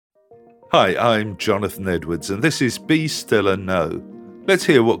Hi, I'm Jonathan Edwards, and this is Be Still and Know. Let's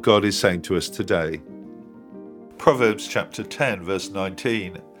hear what God is saying to us today. Proverbs chapter 10, verse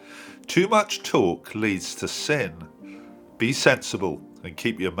 19. Too much talk leads to sin. Be sensible and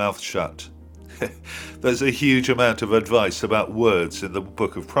keep your mouth shut. There's a huge amount of advice about words in the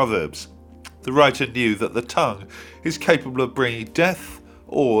book of Proverbs. The writer knew that the tongue is capable of bringing death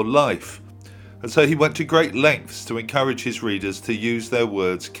or life, and so he went to great lengths to encourage his readers to use their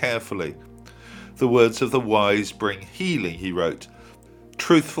words carefully. The words of the wise bring healing, he wrote.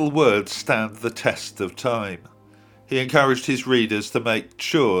 Truthful words stand the test of time. He encouraged his readers to make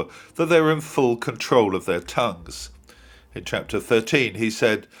sure that they were in full control of their tongues. In chapter 13, he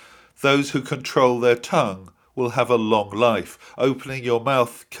said, "Those who control their tongue will have a long life. Opening your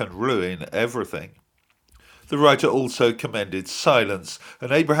mouth can ruin everything." The writer also commended silence,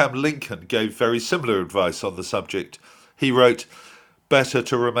 and Abraham Lincoln gave very similar advice on the subject. He wrote, "Better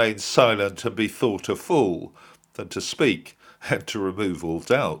to remain silent and be thought a fool than to speak and to remove all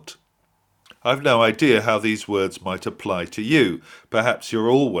doubt." I've no idea how these words might apply to you. Perhaps you're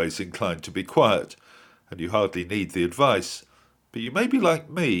always inclined to be quiet, and you hardly need the advice. But you may be like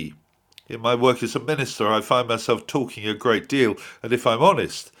me. In my work as a minister, I find myself talking a great deal, and if I'm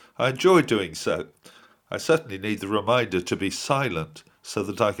honest, I enjoy doing so. I certainly need the reminder to be silent so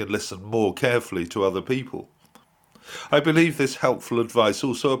that I can listen more carefully to other people. I believe this helpful advice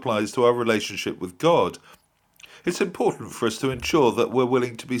also applies to our relationship with God. It's important for us to ensure that we're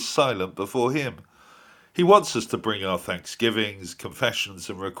willing to be silent before Him. He wants us to bring our thanksgivings, confessions,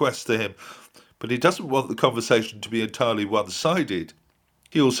 and requests to Him, but He doesn't want the conversation to be entirely one-sided.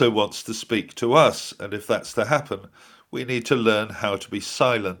 He also wants to speak to us, and if that's to happen, we need to learn how to be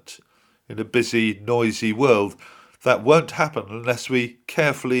silent. In a busy, noisy world, that won't happen unless we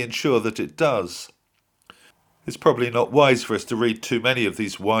carefully ensure that it does. It's probably not wise for us to read too many of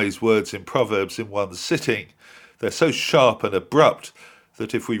these wise words in Proverbs in one sitting. They're so sharp and abrupt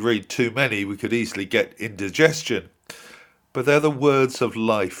that if we read too many, we could easily get indigestion. But they're the words of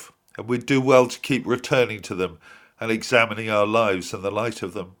life, and we'd do well to keep returning to them and examining our lives in the light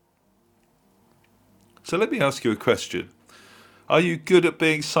of them. So let me ask you a question. Are you good at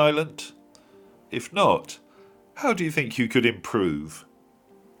being silent? If not, how do you think you could improve?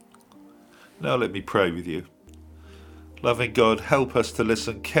 Now let me pray with you. Loving God, help us to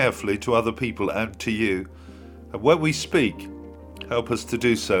listen carefully to other people and to you. And when we speak, help us to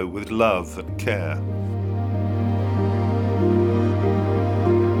do so with love and care.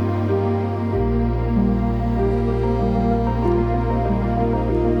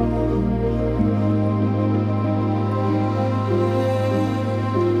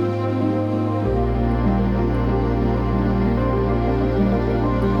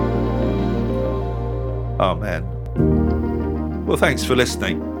 Amen. Well, thanks for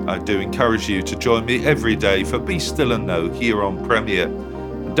listening. I do encourage you to join me every day for Be Still and Know here on Premier.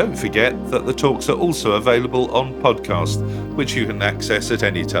 And don't forget that the talks are also available on podcast, which you can access at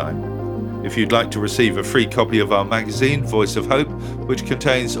any time. If you'd like to receive a free copy of our magazine, Voice of Hope, which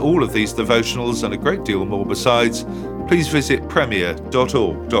contains all of these devotionals and a great deal more besides, please visit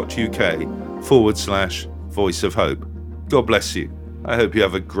premier.org.uk/Voice of Hope. God bless you. I hope you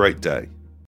have a great day.